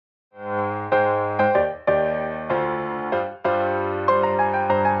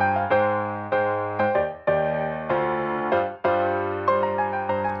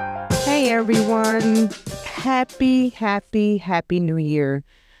everyone. Happy New Year.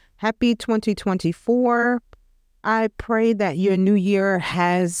 Happy 2024. I pray that your new year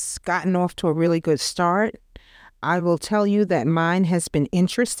has gotten off to a really good start. I will tell you that mine has been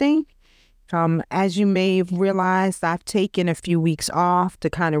interesting. As you may have realized, I've taken a few weeks off to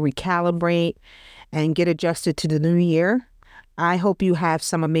kind of recalibrate and get adjusted to the new year. I hope you have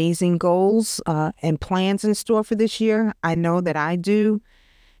some amazing goals and plans in store for this year. I know that I do.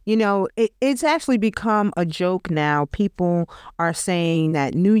 You know, it's actually become a joke now. People are saying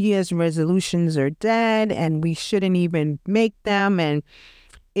that New Year's resolutions are dead and we shouldn't even make them. And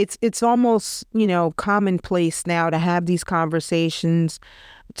it's almost, commonplace now to have these conversations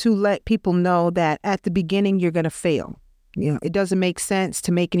to let people know that at the beginning you're going to fail. It doesn't make sense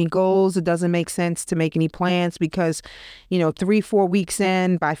to make any goals. It doesn't make sense to make any plans because, 3-4 weeks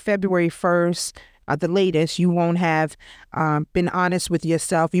in, by February 1st, the latest, you won't have been honest with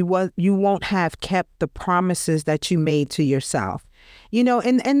yourself. You won't have kept the promises that you made to yourself.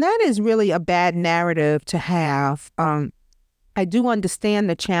 And that is really a bad narrative to have. I do understand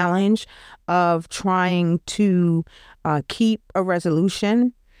the challenge of trying to keep a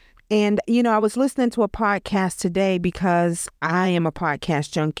resolution. And, I was listening to a podcast today because I am a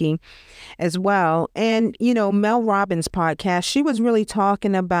podcast junkie as well. And, Mel Robbins' podcast, she was really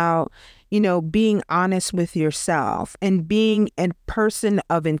talking about, being honest with yourself and being a person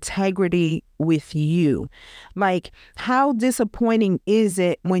of integrity with you. Like, how disappointing is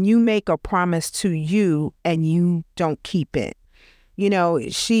it when you make a promise to you and you don't keep it?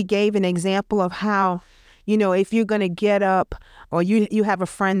 She gave an example of how, if you're going to get up or you have a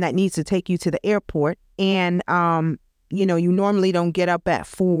friend that needs to take you to the airport and, you normally don't get up at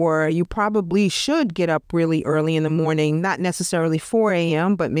 4. You probably should get up really early in the morning, not necessarily 4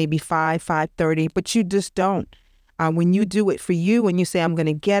 a.m., but maybe 5:30, but you just don't. When you do it for you and you say, I'm going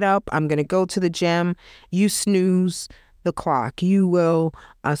to get up, I'm going to go to the gym, you snooze the clock. You will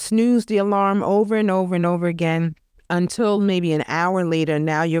snooze the alarm over and over and over again until maybe an hour later,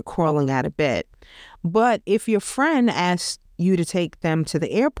 now you're crawling out of bed. But if your friend asked you to take them to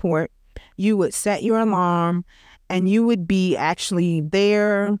the airport, you would set your alarm and you would be actually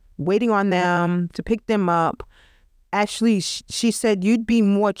there waiting on them to pick them up. Actually, she said you'd be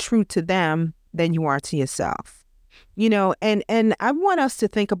more true to them than you are to yourself. And I want us to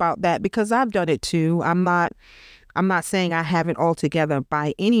think about that because I've done it too. I'm not saying I have it all together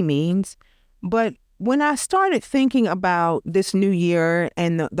by any means, but when I started thinking about this new year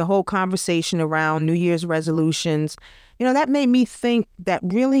and the whole conversation around New Year's resolutions, that made me think, that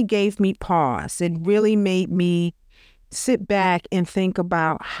really gave me pause. It really made me sit back and think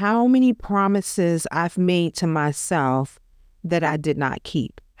about how many promises I've made to myself that I did not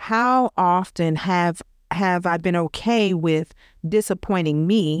keep. How often have I been okay with disappointing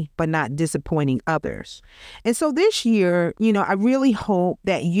me, but not disappointing others? And so this year, I really hope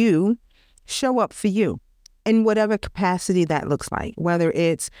that you show up for you in whatever capacity that looks like, whether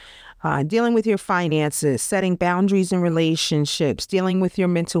it's dealing with your finances, setting boundaries in relationships, dealing with your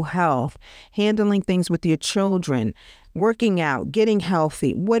mental health, handling things with your children, working out, getting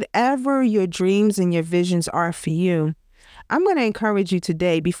healthy, whatever your dreams and your visions are for you. I'm going to encourage you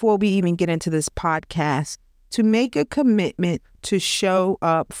today, before we even get into this podcast, to make a commitment to show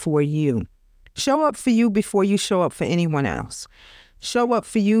up for you. Show up for you before you show up for anyone else. Show up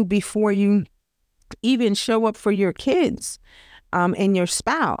for you before you even show up for your kids and your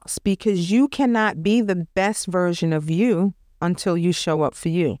spouse, because you cannot be the best version of you until you show up for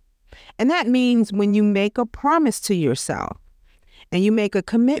you. And that means when you make a promise to yourself and you make a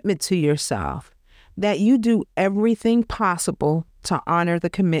commitment to yourself, that you do everything possible to honor the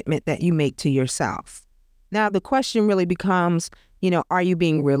commitment that you make to yourself. Now, the question really becomes, are you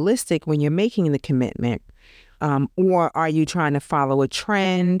being realistic when you're making the commitment? Or are you trying to follow a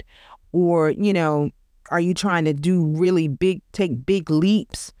trend? Or, are you trying to take big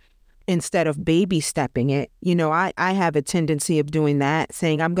leaps instead of baby stepping it? I have a tendency of doing that,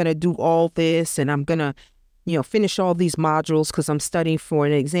 saying I'm going to do all this and I'm going to, finish all these modules because I'm studying for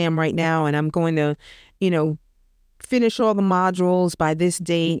an exam right now and I'm going to, finish all the modules by this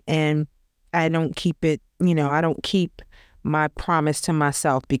date, and I don't keep it, I don't keep my promise to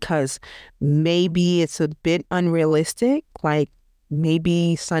myself because maybe it's a bit unrealistic. Like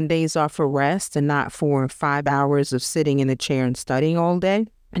maybe Sundays are for rest and not for 5 hours of sitting in a chair and studying all day.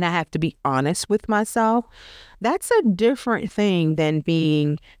 And I have to be honest with myself. That's a different thing than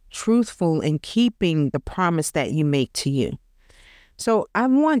being truthful and keeping the promise that you make to you. So I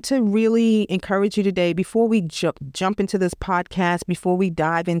want to really encourage you today, before we jump into this podcast, before we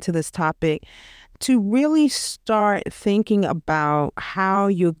dive into this topic, to really start thinking about how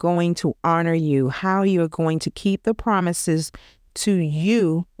you're going to honor you, how you're going to keep the promises to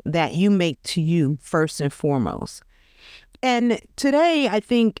you that you make to you first and foremost. And today, I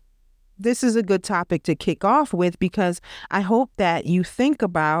think this is a good topic to kick off with, because I hope that you think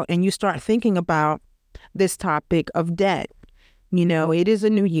about and you start thinking about this topic of debt. You know, it is a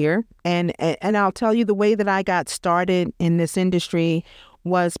new year, and I'll tell you, the way that I got started in this industry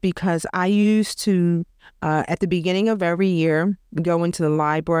was because I used to, at the beginning of every year, go into the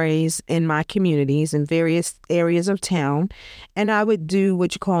libraries in my communities in various areas of town, and I would do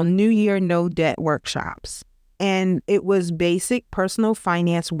what you call New Year No Debt workshops. And it was basic personal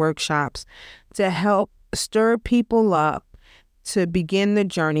finance workshops to help stir people up to begin the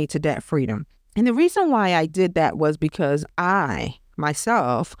journey to debt freedom. And the reason why I did that was because I,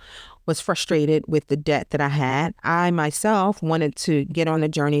 myself, was frustrated with the debt that I had. I, myself, wanted to get on the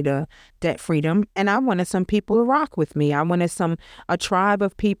journey to debt freedom, and I wanted some people to rock with me. I wanted a tribe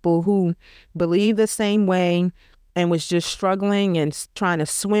of people who believed the same way and was just struggling and trying to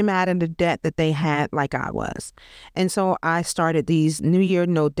swim out of the debt that they had like I was. And so I started these New Year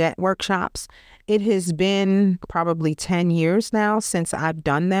No Debt workshops. It has been probably 10 years now since I've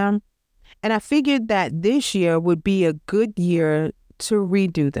done them. And I figured that this year would be a good year to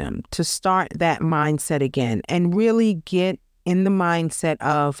redo them, to start that mindset again and really get in the mindset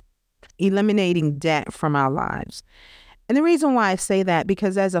of eliminating debt from our lives. And the reason why I say that,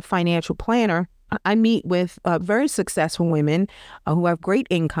 because as a financial planner, I meet with very successful women who have great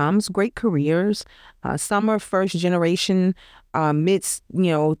incomes, great careers. Some are first generation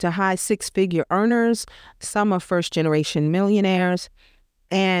to high six-figure earners. Some are first generation millionaires.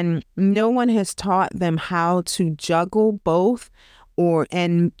 And no one has taught them how to juggle both,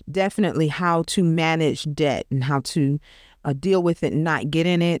 and definitely how to manage debt and how to deal with it and not get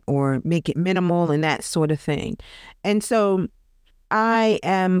in it or make it minimal and that sort of thing. And so I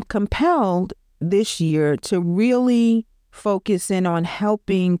am compelled this year to really focus in on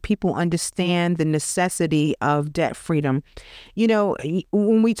helping people understand the necessity of debt freedom. You know,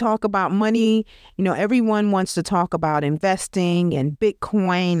 when we talk about money, you know, everyone wants to talk about investing and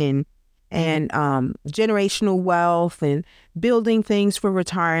Bitcoin and generational wealth and building things for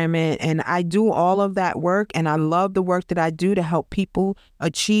retirement. And I do all of that work, and I love the work that I do to help people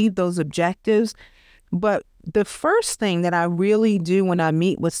achieve those objectives. But the first thing that I really do when I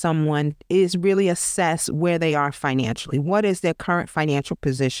meet with someone is really assess where they are financially. What is their current financial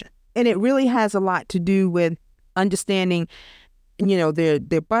position? And it really has a lot to do with understanding, you know, their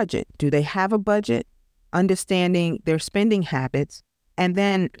budget. Do they have a budget? Understanding their spending habits. And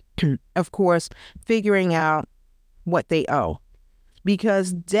then, of course, figuring out what they owe.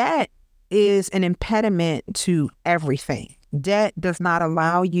 Because debt is an impediment to everything. Debt does not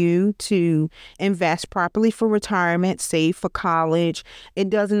allow you to invest properly for retirement, save for college. It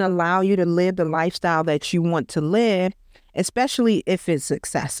doesn't allow you to live the lifestyle that you want to live, especially if it's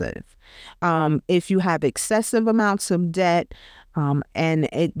excessive. If you have excessive amounts of debt and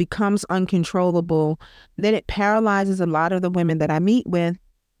it becomes uncontrollable, then it paralyzes a lot of the women that I meet with,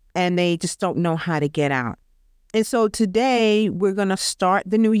 and they just don't know how to get out. And so today we're going to start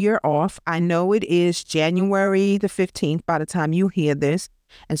the new year off. I know it is January the 15th by the time you hear this.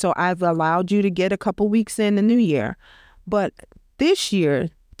 And so I've allowed you to get a couple weeks in the new year. But this year,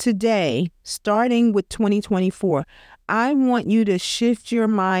 today, starting with 2024, I want you to shift your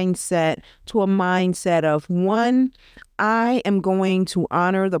mindset to a mindset of, one, I am going to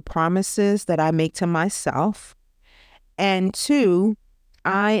honor the promises that I make to myself. And two,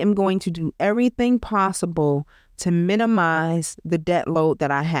 I am going to do everything possible to minimize the debt load that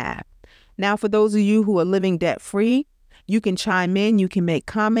I have. Now, for those of you who are living debt-free, you can chime in, you can make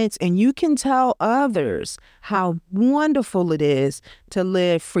comments, and you can tell others how wonderful it is to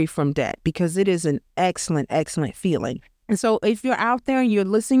live free from debt, because it is an excellent, excellent feeling. And so if you're out there and you're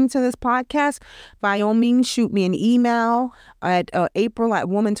listening to this podcast, by all means, shoot me an email at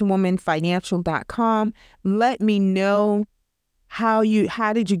april@womantowomanfinancial.com. Let me know how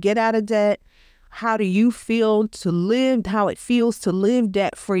did you get out of debt? How do you feel to live, how it feels to live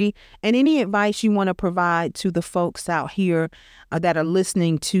debt-free, and any advice you want to provide to the folks out here that are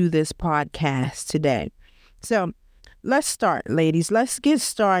listening to this podcast today. So let's start, ladies. Let's get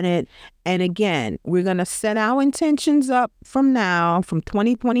started. And again, we're going to set our intentions up from now, from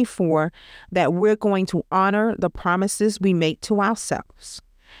 2024, that we're going to honor the promises we make to ourselves.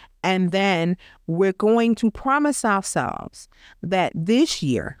 And then we're going to promise ourselves that this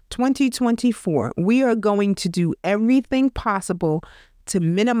year, 2024, we are going to do everything possible to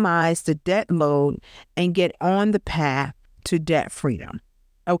minimize the debt load and get on the path to debt freedom.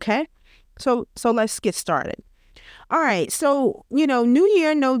 Okay? So let's get started. All right. So, new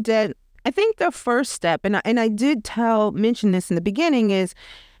year, no debt. I think the first step, and I did mention this in the beginning, is,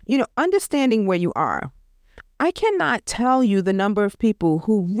 understanding where you are. I cannot tell you the number of people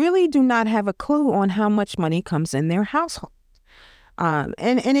who really do not have a clue on how much money comes in their household. And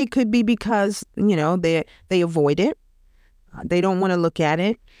it could be because, they avoid it. They don't want to look at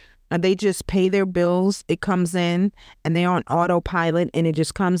it. They just pay their bills. It comes in and they're on autopilot, and it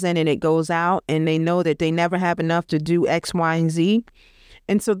just comes in and it goes out, and they know that they never have enough to do X, Y, and Z.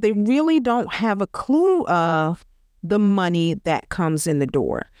 And so they really don't have a clue of the money that comes in the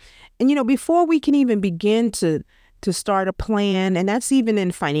door. And, before we can even begin to start a plan, and that's even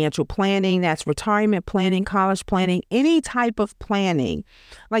in financial planning, that's retirement planning, college planning, any type of planning.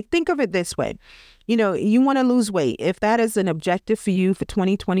 Like, think of it this way. You want to lose weight. If that is an objective for you for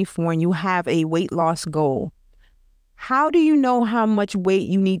 2024 and you have a weight loss goal, how do you know how much weight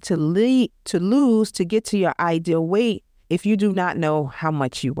you need to lose to get to your ideal weight if you do not know how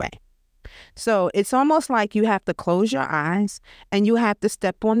much you weigh? So it's almost like you have to close your eyes and you have to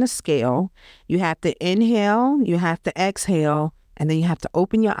step on the scale. You have to inhale, you have to exhale, and then you have to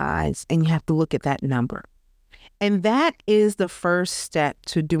open your eyes and you have to look at that number. And that is the first step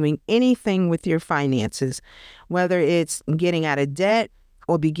to doing anything with your finances, whether it's getting out of debt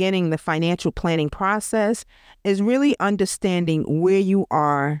or beginning the financial planning process, is really understanding where you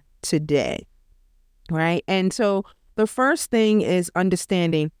are today, right? And so the first thing is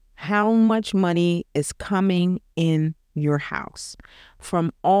understanding how much money is coming in your house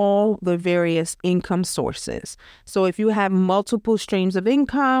from all the various income sources. So if you have multiple streams of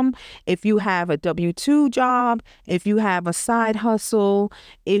income, if you have a W-2 job, if you have a side hustle,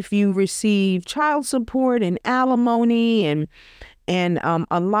 if you receive child support and alimony and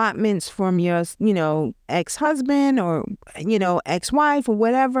allotments from your, ex-husband or, ex-wife or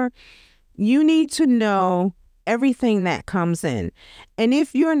whatever, you need to know everything that comes in. And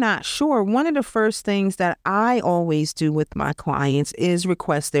if you're not sure, one of the first things that I always do with my clients is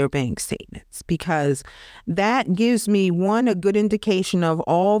request their bank statements, because that gives me, one, a good indication of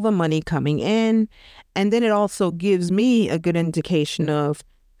all the money coming in. And then it also gives me a good indication of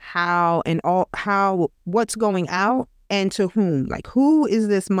what's going out and to whom, like who is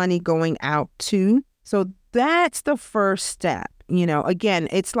this money going out to? So that's the first step. Again,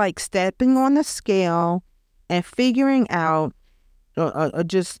 it's like stepping on the scale and figuring out,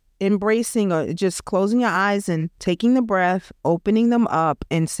 just embracing, or just closing your eyes and taking the breath, opening them up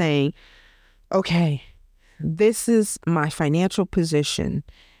and saying, okay, this is my financial position.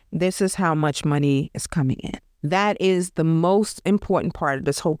 This is how much money is coming in. That is the most important part of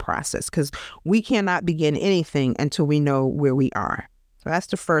this whole process, because we cannot begin anything until we know where we are. So that's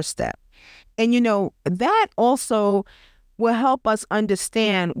the first step. And, that also will help us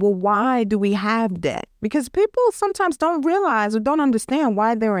understand, well, why do we have debt? Because people sometimes don't realize or don't understand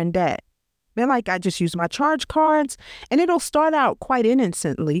why they're in debt. They're like, I just use my charge cards, and it'll start out quite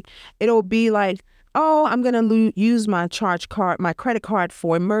innocently. It'll be like, oh, I'm going to use my credit card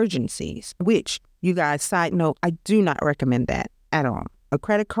for emergencies, which, you guys, side note, I do not recommend that at all. A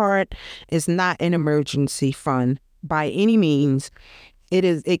credit card is not an emergency fund by any means.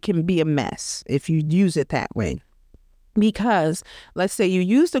 It can be a mess if you use it that way. Because let's say you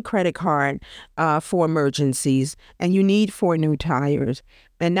use the credit card for emergencies and you need 4 new tires,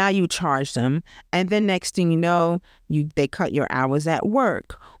 and now you charge them. And then next thing you know, they cut your hours at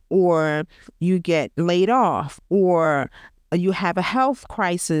work, or you get laid off, or you have a health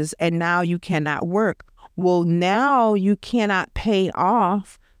crisis and now you cannot work. Well, now you cannot pay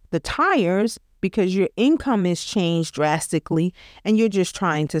off the tires because your income has changed drastically and you're just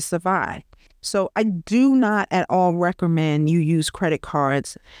trying to survive. So I do not at all recommend you use credit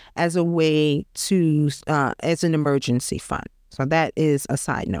cards as a way to, as an emergency fund. So that is a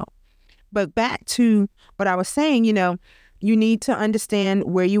side note. But back to what I was saying, you need to understand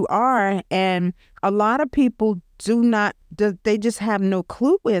where you are. And a lot of people they just have no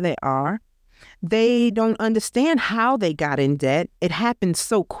clue where they are. They don't understand how they got in debt. It happened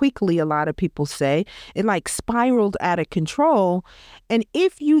so quickly, a lot of people say. It like spiraled out of control. And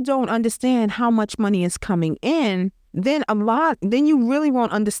if you don't understand how much money is coming in, then you really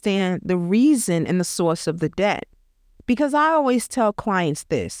won't understand the reason and the source of the debt. Because I always tell clients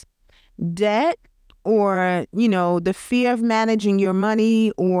this: debt, or, the fear of managing your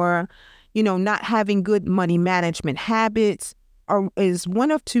money, or, not having good money management habits is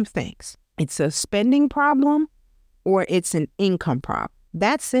one of two things. It's a spending problem or it's an income problem.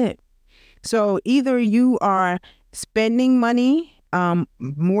 That's it. So either you are spending money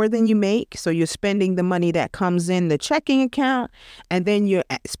more than you make. So you're spending the money that comes in the checking account, and then you're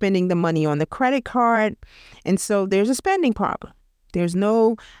spending the money on the credit card. And so there's a spending problem. There's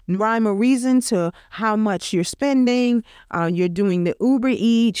no rhyme or reason to how much you're spending. You're doing the Uber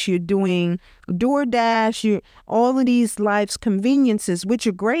Eats, you're doing DoorDash, all of these life's conveniences, which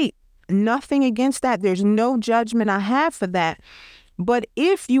are great. Nothing against that. There's no judgment I have for that. But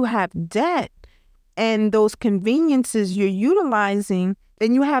if you have debt and those conveniences you're utilizing,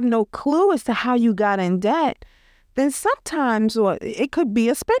 and you have no clue as to how you got in debt, then sometimes it could be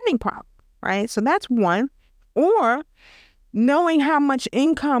a spending problem, right? So that's one. Or knowing how much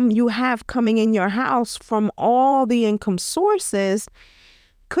income you have coming in your house from all the income sources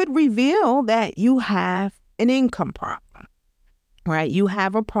could reveal that you have an income problem, right? You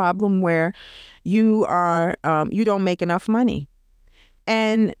have a problem where you don't make enough money.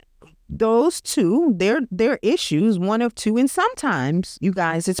 And those two, they're issues, one of two. And sometimes, you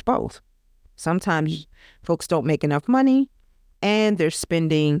guys, it's both. Sometimes folks don't make enough money and they're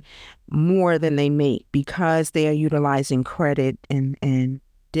spending more than they make because they are utilizing credit and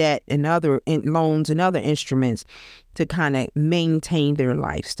debt and other loans and other instruments to kind of maintain their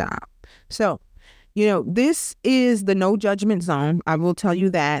lifestyle. So, this is the no judgment zone. I will tell you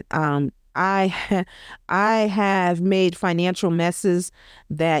that. I have made financial messes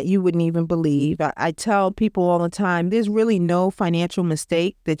that you wouldn't even believe. I tell people all the time, there's really no financial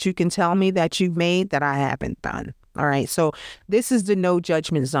mistake that you can tell me that you've made that I haven't done. All right. So this is the no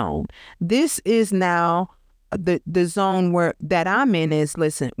judgment zone. This is now the zone that I'm in is,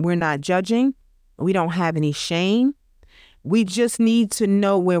 listen, we're not judging. We don't have any shame. We just need to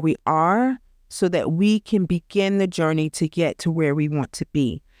know where we are so that we can begin the journey to get to where we want to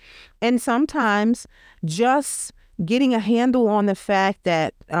be. And sometimes just getting a handle on the fact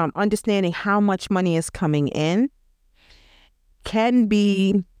that understanding how much money is coming in can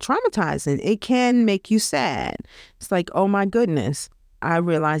be traumatizing. It can make you sad. It's like, oh my goodness, I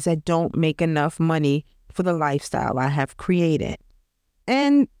realize I don't make enough money for the lifestyle I have created.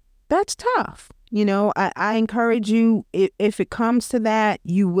 And that's tough. I encourage you, if it comes to that,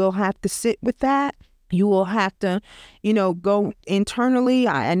 you will have to sit with that. You will have to, go internally.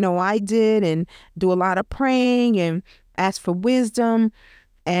 I know I did, and do a lot of praying and ask for wisdom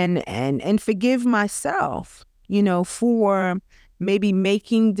and forgive myself, for maybe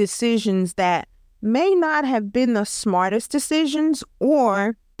making decisions that may not have been the smartest decisions,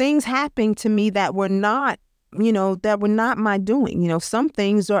 or things happening to me that were not my doing. Some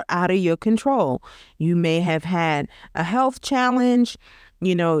things are out of your control. You may have had a health challenge.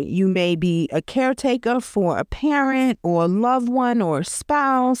 You may be a caretaker for a parent or a loved one or a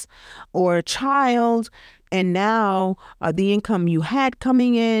spouse or a child. And now the income you had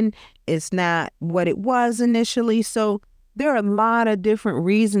coming in is not what it was initially. So there are a lot of different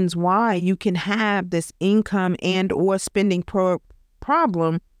reasons why you can have this income and or spending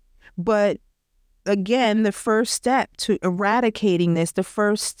problem. But again, the first step to eradicating this, the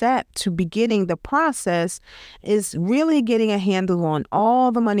first step to beginning the process is really getting a handle on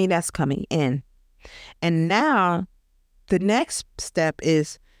all the money that's coming in. And now the next step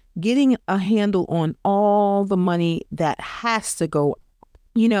is getting a handle on all the money that has to go.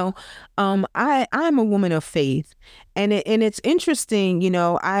 I'm a woman of faith, and it's interesting.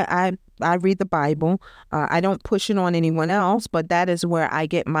 I read the Bible. I don't push it on anyone else, but that is where I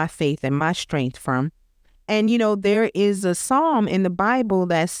get my faith and my strength from. And there is a psalm in the Bible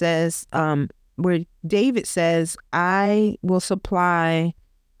that says, where David says, "I will supply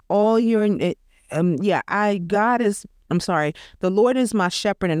all your." The Lord is my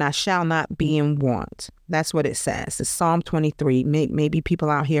shepherd and I shall not be in want. That's what it says. It's Psalm 23. Maybe people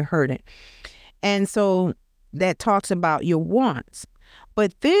out here heard it. And so that talks about your wants.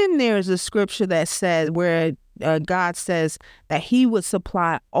 But then there's a scripture that says where God says that he would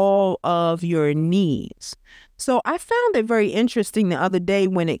supply all of your needs. So I found it very interesting the other day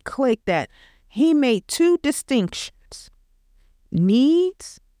when it clicked that he made two distinctions,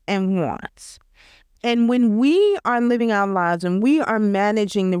 needs and wants. And when we are living our lives and we are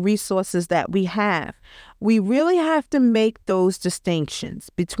managing the resources that we have, we really have to make those distinctions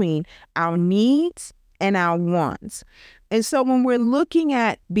between our needs and our wants. And so when we're looking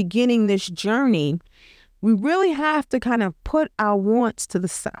at beginning this journey, we really have to kind of put our wants to the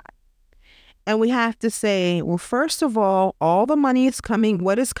side. And we have to say, well, first of all the money is coming,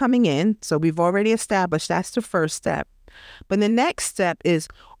 what is coming in? So we've already established that's the first step. But the next step is,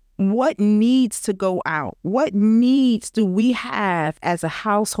 what needs to go out? What needs do we have as a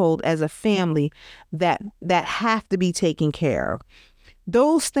household, as a family that have to be taken care of?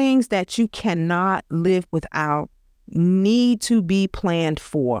 Those things that you cannot live without, need to be planned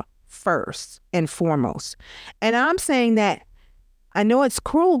for first and foremost. And I'm saying that, I know it's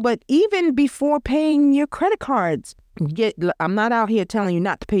cruel, but even before paying your credit cards, I'm not out here telling you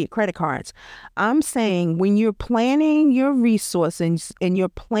not to pay your credit cards. I'm saying when you're planning your resources and you're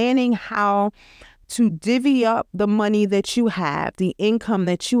planning how to divvy up the money that you have, the income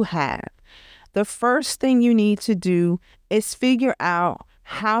that you have, the first thing you need to do is figure out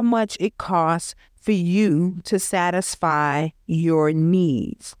how much it costs for you to satisfy your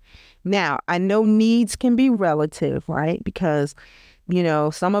needs. Now, I know needs can be relative, right? Because,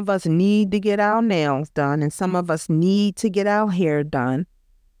 some of us need to get our nails done and some of us need to get our hair done.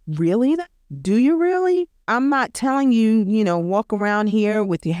 Really? Do you really? I'm not telling you, walk around here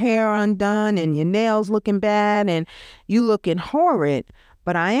with your hair undone and your nails looking bad and you looking horrid.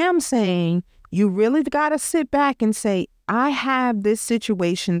 But I am saying you really got to sit back and say, I have this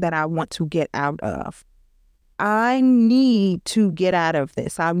situation that I want to get out of. I need to get out of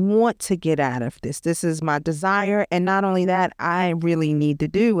this. I want to get out of this. This is my desire. And not only that, I really need to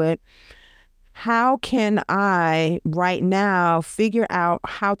do it. How can I right now figure out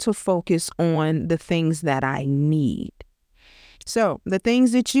how to focus on the things that I need? So the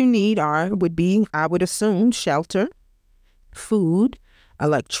things that you need would be, I would assume, shelter, food,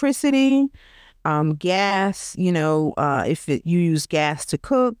 electricity, gas, if you use gas to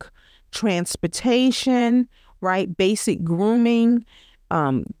cook, transportation, right? Basic grooming,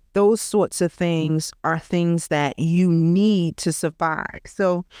 those sorts of things are things that you need to survive.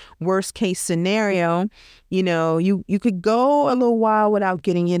 So worst case scenario, you could go a little while without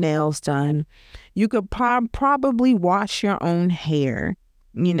getting your nails done. You could probably wash your own hair.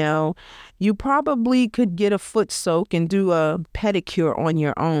 You probably could get a foot soak and do a pedicure on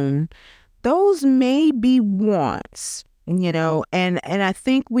your own. Those may be wants, and I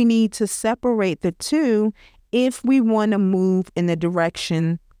think we need to separate the two if we want to move in the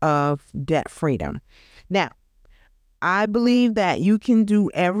direction of debt freedom. Now, I believe that you can do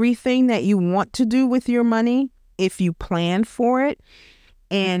everything that you want to do with your money if you plan for it.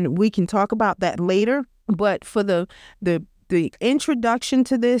 And we can talk about that later. But for the introduction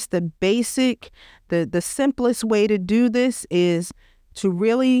to this, the basic, the simplest way to do this is to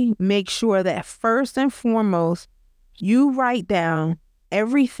really make sure that first and foremost, you write down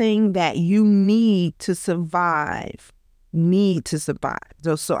everything that you need to survive.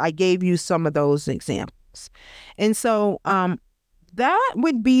 So I gave you some of those examples. And so that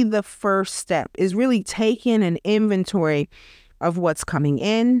would be the first step, is really taking an inventory of what's coming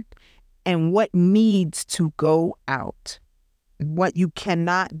in and what needs to go out, what you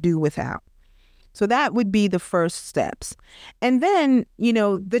cannot do without. So that would be the first steps. And then,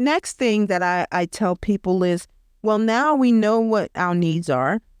 the next thing that I tell people is, well, now we know what our needs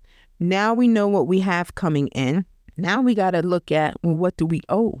are. Now we know what we have coming in. Now we got to look at, well, what do we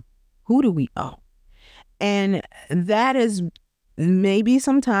owe? Who do we owe? And that is, maybe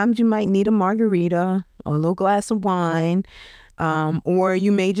sometimes you might need a margarita or a little glass of wine, or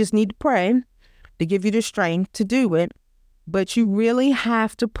you may just need to pray to give you the strength to do it. But you really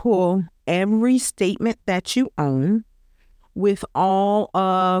have to pull every statement that you own with all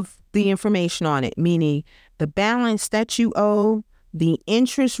of the information on it, meaning the balance that you owe, the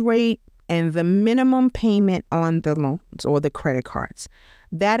interest rate, and the minimum payment on the loans or the credit cards.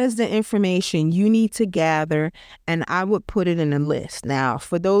 That is the information you need to gather, and I would put it in a list. Now,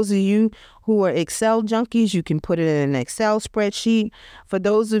 for those of you who are Excel junkies, you can put it in an Excel spreadsheet. For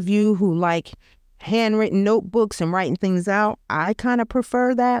those of you who like handwritten notebooks and writing things out, I kind of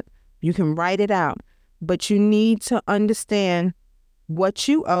prefer that. You can write it out, but you need to understand what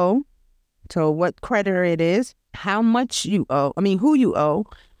you owe, so what creditor it is, how much you owe, who you owe,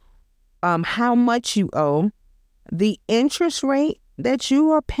 how much you owe, the interest rate that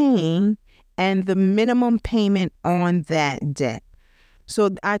you are paying, and the minimum payment on that debt.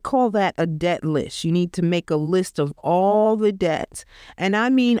 So I call that a debt list. You need to make a list of all the debts. And I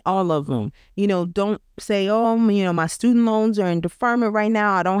mean all of them. Don't say, my student loans are in deferment right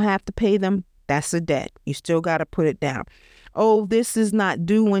now, I don't have to pay them. That's a debt. You still got to put it down. Oh, this is not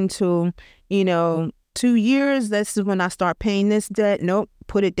due until, 2 years. This is when I start paying this debt. Nope,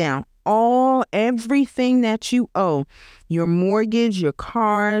 put it down. Everything that you owe, your mortgage, your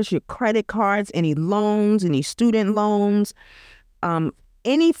cars, your credit cards, any loans, any student loans,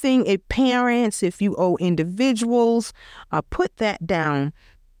 anything, if parents, if you owe individuals, put that down.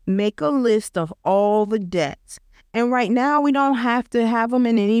 Make a list of all the debts. And right now, we don't have to have them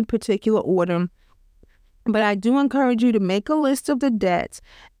in any particular order, but I do encourage you to make a list of the debts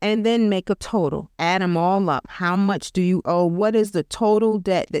and then make a total. Add them all up. How much do you owe? What is the total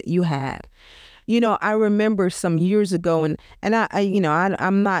debt that you have? I remember some years ago, and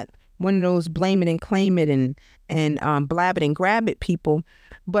I'm not one of those blame it and claim it and blab it and grab it people,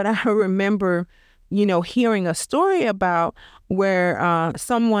 but I remember, hearing a story about where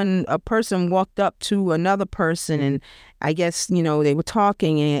a person walked up to another person, and I guess, they were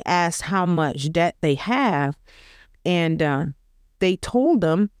talking and asked how much debt they have. And they told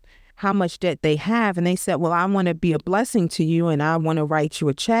them how much debt they have. And they said, well, I want to be a blessing to you, and I want to write you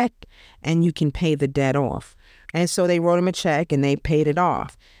a check and you can pay the debt off. And so they wrote him a check and they paid it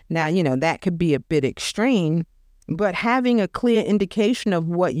off. Now, that could be a bit extreme, but having a clear indication of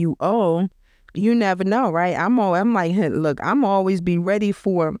what you owe, you never know, right? I'm like, hey, look, I'm always be ready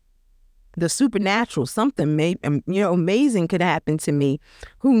for the supernatural. Something amazing could happen to me.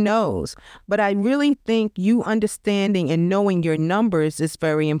 Who knows? But I really think you understanding and knowing your numbers is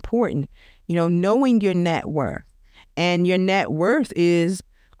very important. Knowing your net worth. And your net worth is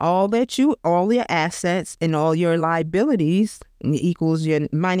all your assets and all your liabilities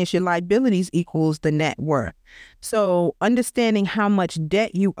minus your liabilities equals the net worth. So understanding how much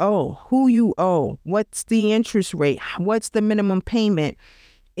debt you owe, who you owe, what's the interest rate, what's the minimum payment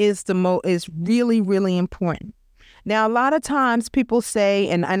is really, really important. Now, a lot of times people say,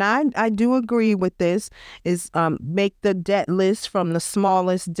 and I do agree with this, is make the debt list from the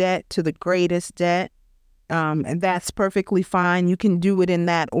smallest debt to the greatest debt. And that's perfectly fine. You can do it in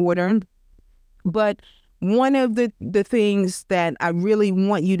that order. But one of the things that I really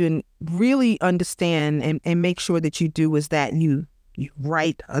want you to really understand and make sure that you do is that you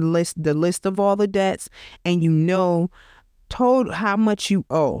write the list of all the debts, and how much you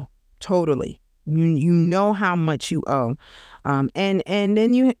owe totally. You know how much you owe, and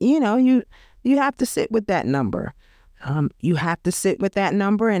then you have to sit with that number. You have to sit with that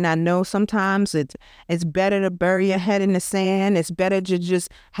number, and I know sometimes it's better to bury your head in the sand. It's better to just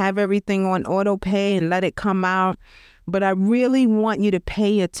have everything on auto pay and let it come out. But I really want you to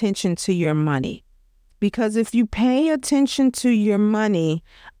pay attention to your money. Because if you pay attention to your money,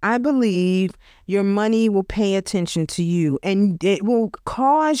 I believe your money will pay attention to you, and it will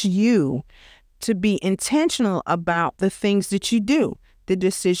cause you to be intentional about the things that you do, the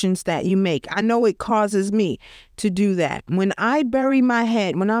decisions that you make. I know it causes me to do that. When I bury my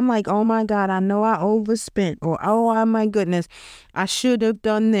head, when I'm like, oh my God, I know I overspent, or oh my goodness, I should have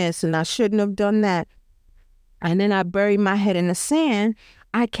done this and I shouldn't have done that. And then I bury my head in the sand,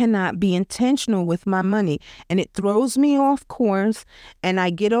 I cannot be intentional with my money, and it throws me off course, and I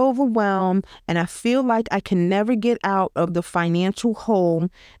get overwhelmed, and I feel like I can never get out of the financial hole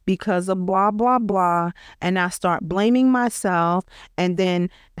because of blah, blah, blah, and I start blaming myself, and then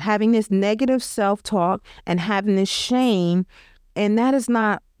having this negative self-talk and having this shame, and that is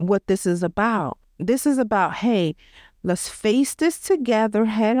not what this is about. This is about, hey, let's face this together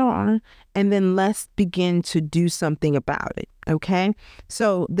head on, and then let's begin to do something about it, okay?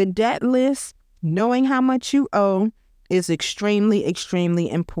 So the debt list, knowing how much you owe, is extremely, extremely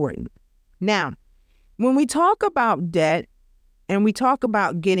important. Now, when we talk about debt and we talk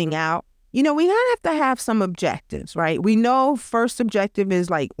about getting out, we have to have some objectives, right? We know first objective is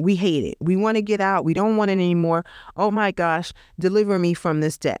like, we hate it. We want to get out. We don't want it anymore. Oh my gosh, deliver me from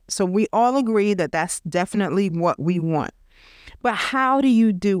this debt. So we all agree that that's definitely what we want. But how do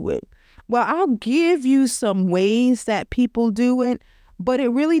you do it? Well, I'll give you some ways that people do it, but it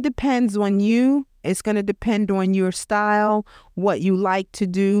really depends on you. It's going to depend on your style, what you like to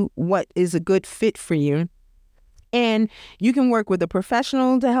do, what is a good fit for you. And you can work with a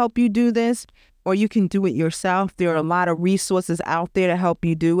professional to help you do this, or you can do it yourself. There are a lot of resources out there to help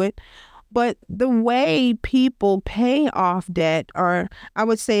you do it. But the way people pay off debt are, I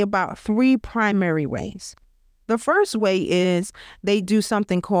would say, about 3 primary ways. The first way is they do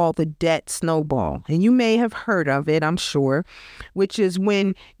something called the debt snowball. And you may have heard of it, I'm sure, which is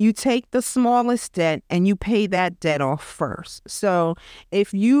when you take the smallest debt and you pay that debt off first. So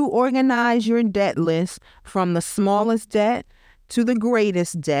if you organize your debt list from the smallest debt to the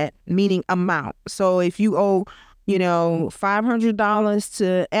greatest debt, meaning amount. So if you owe, $500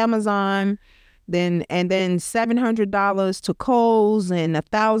 to Amazon, then $700 to Kohl's and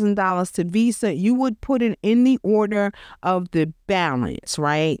 $1,000 to Visa, you would put it in the order of the balance,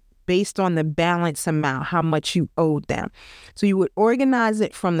 right? Based on the balance amount, how much you owed them. So you would organize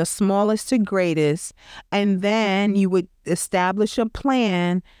it from the smallest to greatest, and then you would establish a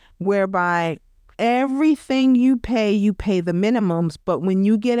plan whereby everything you pay the minimums, but when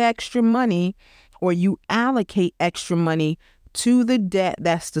you get extra money or you allocate extra money to the debt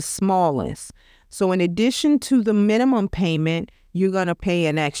that's the smallest. So in addition to the minimum payment, you're going to pay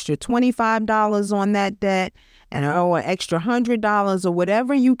an extra $25 on that debt and or an extra $100 or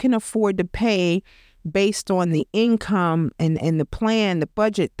whatever you can afford to pay based on the income and the plan, the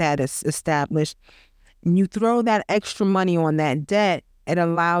budget that is established. And you throw that extra money on that debt, it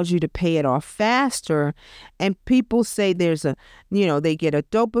allows you to pay it off faster. And people say there's they get a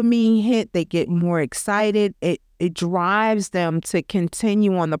dopamine hit, they get more excited. It drives them to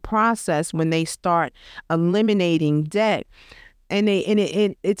continue on the process when they start eliminating debt. And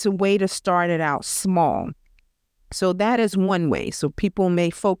it's a way to start it out small. So that is one way. So people may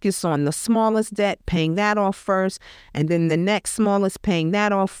focus on the smallest debt, paying that off first, and then the next smallest, paying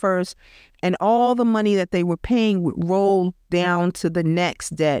that off first. And all the money that they were paying would roll down to the next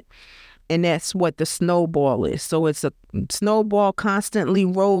debt. And that's what the snowball is. So it's a snowball constantly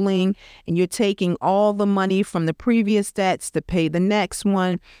rolling, and you're taking all the money from the previous debts to pay the next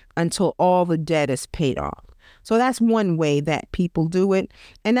one until all the debt is paid off. So that's one way that people do it.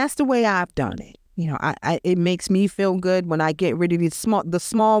 And that's the way I've done it. It makes me feel good when I get rid of the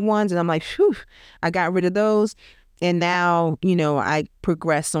small ones, and I'm like, phew, I got rid of those. And now, I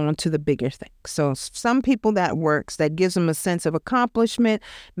progress on to the bigger things. So some people that works, that gives them a sense of accomplishment,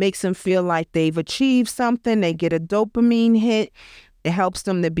 makes them feel like they've achieved something. They get a dopamine hit. It helps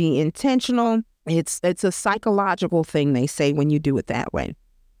them to be intentional. It's a psychological thing, they say, when you do it that way.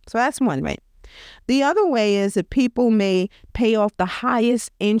 So that's one way. The other way is that people may pay off the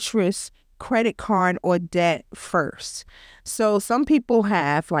highest interest credit card or debt first. So some people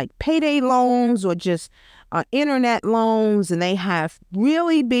have like payday loans or just internet loans, and they have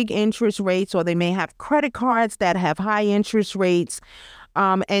really big interest rates, or they may have credit cards that have high interest rates.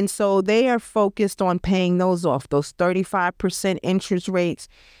 And so they are focused on paying those off, those 35% interest rates.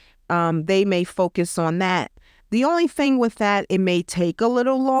 They may focus on that. The only thing with that, it may take a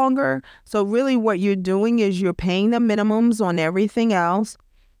little longer. So really what you're doing is you're paying the minimums on everything else.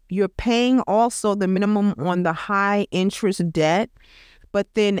 You're paying also the minimum on the high interest debt. But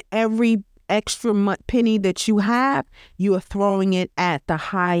then every extra penny that you have, you are throwing it at the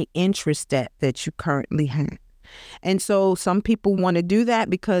high interest debt that you currently have. And so some people want to do that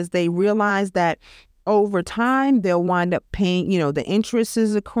because they realize that over time, they'll wind up paying, the interest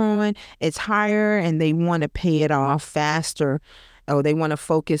is accruing, it's higher, and they want to pay it off faster, or they want to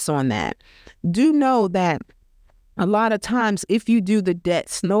focus on that. Do know that a lot of times, if you do the debt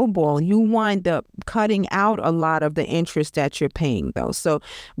snowball, you wind up cutting out a lot of the interest that you're paying, though. So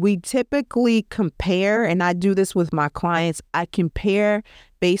we typically compare, and I do this with my clients, I compare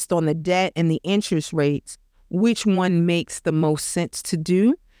based on the debt and the interest rates, which one makes the most sense to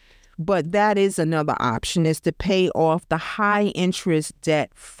do. But that is another option, is to pay off the high interest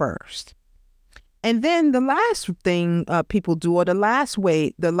debt first. And then the last thing people do, or the last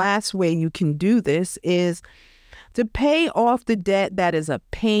way you can do this, is to pay off the debt that is a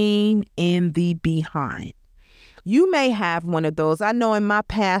pain in the behind. You may have one of those. I know in my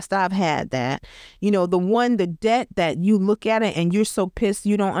past I've had that. The debt that you look at it and you're so pissed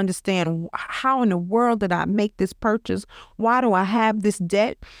you don't understand, how in the world did I make this purchase? Why do I have this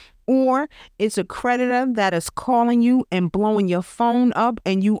debt? Or it's a creditor that is calling you and blowing your phone up,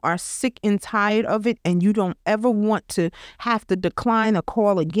 and you are sick and tired of it, and you don't ever want to have to decline a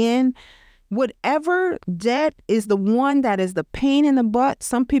call again. Whatever debt is the one that is the pain in the butt,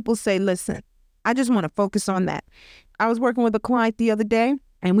 some people say, listen, I just want to focus on that. I was working with a client the other day,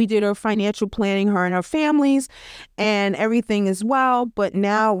 and we did her financial planning, her and her families, and everything as well. But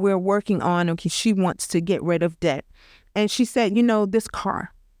now we're working on, okay, she wants to get rid of debt. And she said, this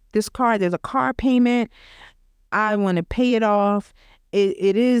car, there's a car payment. I want to pay it off.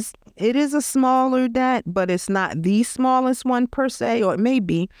 It is a smaller debt, but it's not the smallest one per se, or it may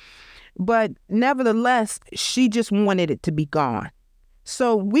be. But nevertheless, she just wanted it to be gone.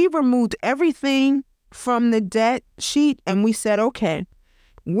 So we removed everything from the debt sheet, and we said, okay,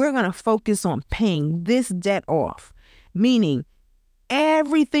 we're going to focus on paying this debt off, meaning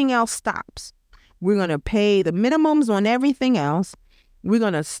everything else stops. We're going to pay the minimums on everything else. We're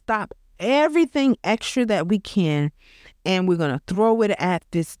going to stop everything extra that we can, and we're going to throw it at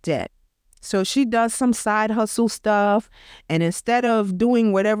this debt. So she does some side hustle stuff, and instead of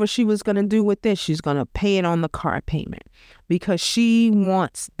doing whatever she was going to do with this, she's going to pay it on the car payment because she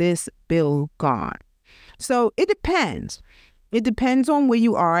wants this bill gone. So it depends. It depends on where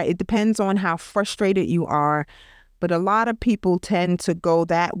you are. It depends on how frustrated you are. But a lot of people tend to go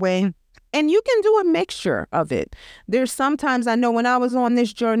that way. And you can do a mixture of it. There's sometimes, I know when I was on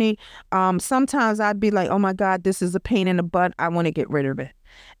this journey, sometimes I'd be like, oh my God, this is a pain in the butt. I want to get rid of it.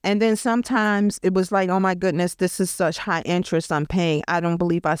 And then sometimes it was like, oh my goodness, this is such high interest I'm paying. I don't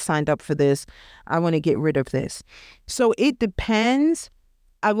believe I signed up for this. I want to get rid of this. So it depends.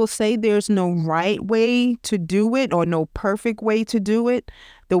 I will say there's no right way to do it or no perfect way to do it.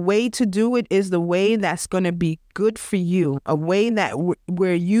 The way to do it is the way that's going to be good for you, a way that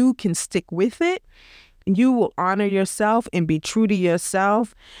where you can stick with it. You will honor yourself and be true to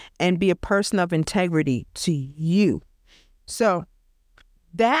yourself and be a person of integrity to you. So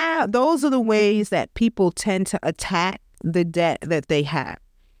those are the ways that people tend to attack the debt that they have.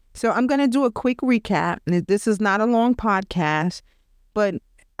 So I'm going to do a quick recap. This is not a long podcast, but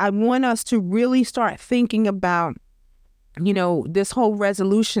I want us to really start thinking about, this whole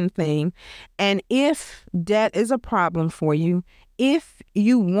resolution thing. And if debt is a problem for you, if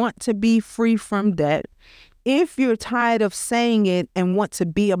you want to be free from debt, if you're tired of saying it and want to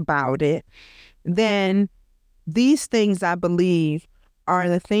be about it, then these things, I believe, are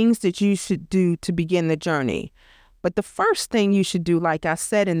the things that you should do to begin the journey. But the first thing you should do, like I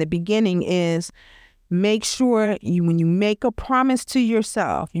said in the beginning, is make sure when you make a promise to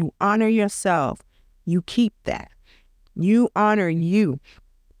yourself, you honor yourself, you keep that. You honor you.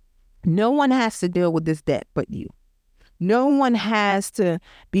 No one has to deal with this debt but you. No one has to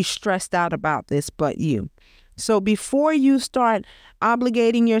be stressed out about this but you. So before you start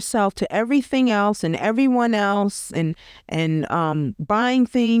obligating yourself to everything else and everyone else and buying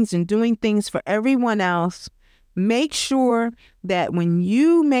things and doing things for everyone else, make sure that when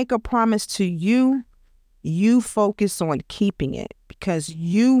you make a promise to you, you focus on keeping it because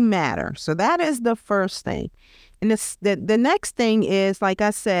you matter. So that is the first thing. And the next thing is, like I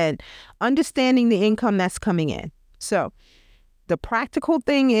said, understanding the income that's coming in. So the practical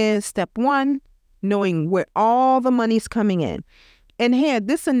thing is step one, knowing where all the money's coming in. And here,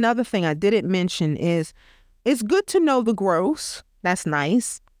 this is another thing I didn't mention is it's good to know the gross. That's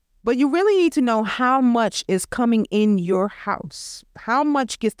nice. But you really need to know how much is coming in your house. How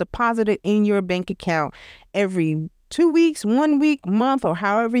much gets deposited in your bank account every 2 weeks, 1 week, month, or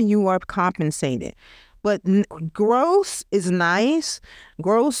however you are compensated. But gross is nice.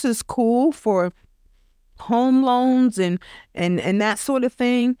 Gross is cool for home loans and that sort of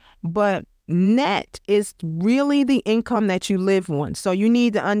thing. But net is really the income that you live on. So you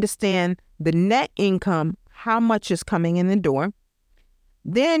need to understand the net income, how much is coming in the door.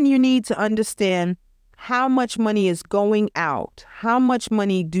 Then you need to understand how much money is going out. How much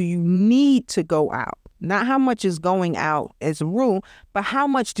money do you need to go out? Not how much is going out as a rule, but how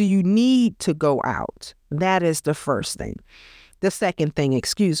much do you need to go out? That is the first thing. The second thing,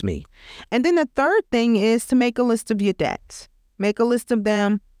 And then the third thing is to make a list of your debts. Make a list of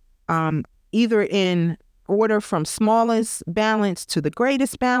them, either in order from smallest balance to the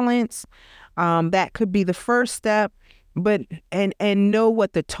greatest balance. That could be the first step. But and know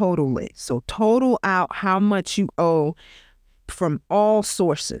what the total is. So total out how much you owe from all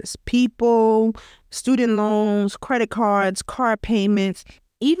sources: people, student loans, credit cards, car payments,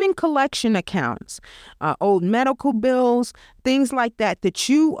 even collection accounts, old medical bills, things like that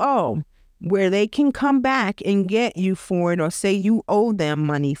you owe, where they can come back and get you for it or say you owe them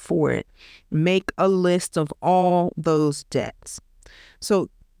money for it. Make a list of all those debts. So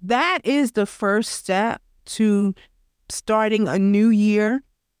that is the first step to starting a new year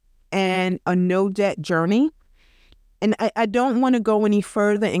and a no debt journey. And I don't want to go any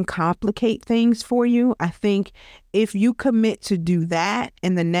further and complicate things for you. I think if you commit to do that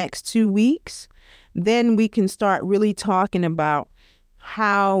in the next 2 weeks, then we can start really talking about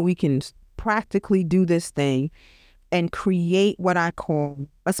how we can practically do this thing and create what I call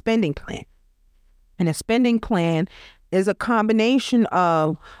a spending plan. And a spending plan is a combination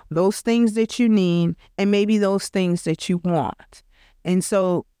of those things that you need and maybe those things that you want. And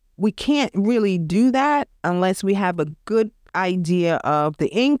so we can't really do that unless we have a good idea of the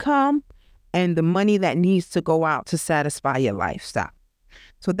income and the money that needs to go out to satisfy your lifestyle.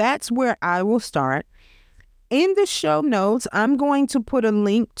 So that's where I will start. In the show notes, I'm going to put a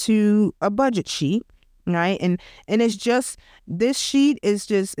link to a budget sheet, right? And it's just, this sheet is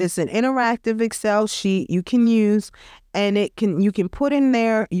just, it's an interactive Excel sheet you can use, and you can put in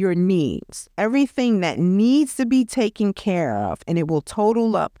there your needs, everything that needs to be taken care of, and it will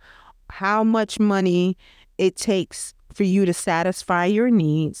total up how much money it takes for you to satisfy your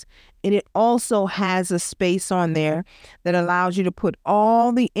needs. And it also has a space on there that allows you to put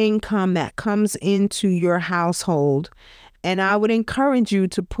all the income that comes into your household. And I would encourage you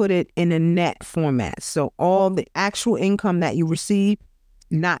to put it in a net format. So all the actual income that you receive,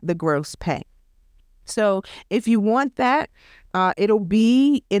 not the gross pay. So if you want that, it'll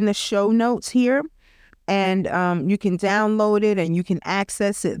be in the show notes here. and you can download it and you can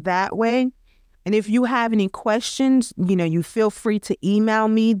access it that way. And if you have any questions, you feel free to email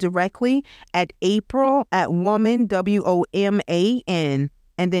me directly at April@woman, WOMAN,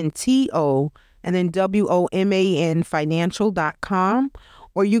 and then TO, and then WOMAN financial.com.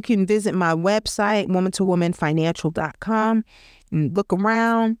 Or you can visit my website, woman2womanfinancial.com, and look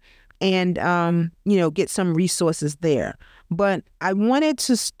around and, get some resources there. But I wanted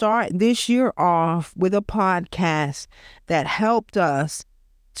to start this year off with a podcast that helped us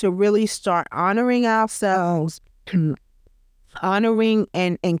to really start honoring ourselves, honoring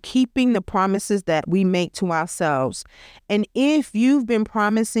and keeping the promises that we make to ourselves. And if you've been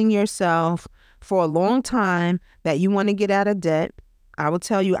promising yourself for a long time that you want to get out of debt, I will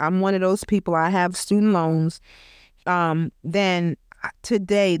tell you, I'm one of those people. I have student loans. Then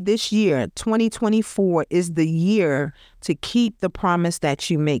today, this year, 2024, is the year to keep the promise that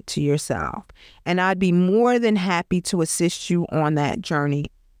you make to yourself. And I'd be more than happy to assist you on that journey.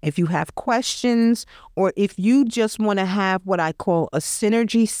 If you have questions, or if you just want to have what I call a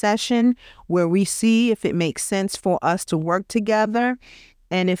synergy session where we see if it makes sense for us to work together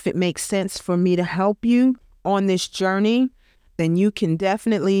and if it makes sense for me to help you on this journey, then you can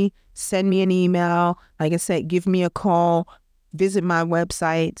definitely send me an email. Like I said, give me a call, visit my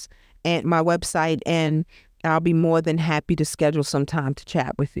website, and I'll be more than happy to schedule some time to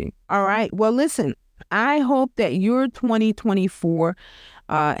chat with you. All right. Well, listen, I hope that your 2024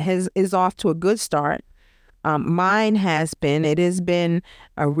 is off to a good start. Mine has been. It has been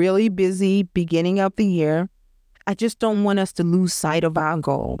a really busy beginning of the year. I just don't want us to lose sight of our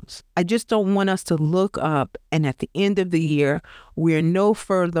goals. I just don't want us to look up and at the end of the year, we're no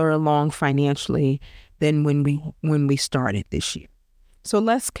further along financially than when we started this year. So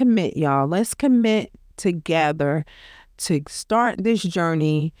let's commit, y'all. Let's commit together to start this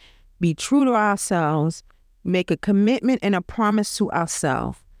journey, be true to ourselves, make a commitment and a promise to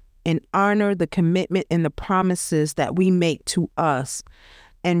ourselves, and honor the commitment and the promises that we make to us,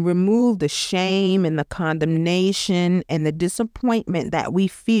 and remove the shame and the condemnation and the disappointment that we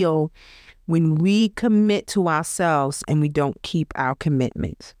feel when we commit to ourselves and we don't keep our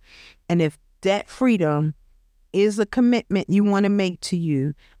commitments. And if debt freedom is a commitment you want to make to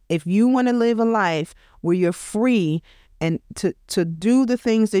you, if you want to live a life where you're free and to do the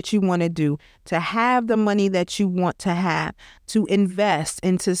things that you want to do, to have the money that you want to have, to invest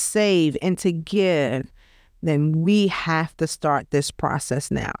and to save and to give, then we have to start this process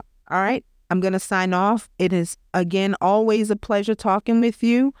now. All right, I'm going to sign off. It is, again, always a pleasure talking with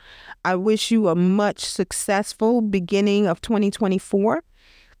you. I wish you a much successful beginning of 2024,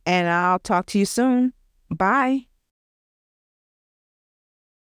 and I'll talk to you soon. Bye.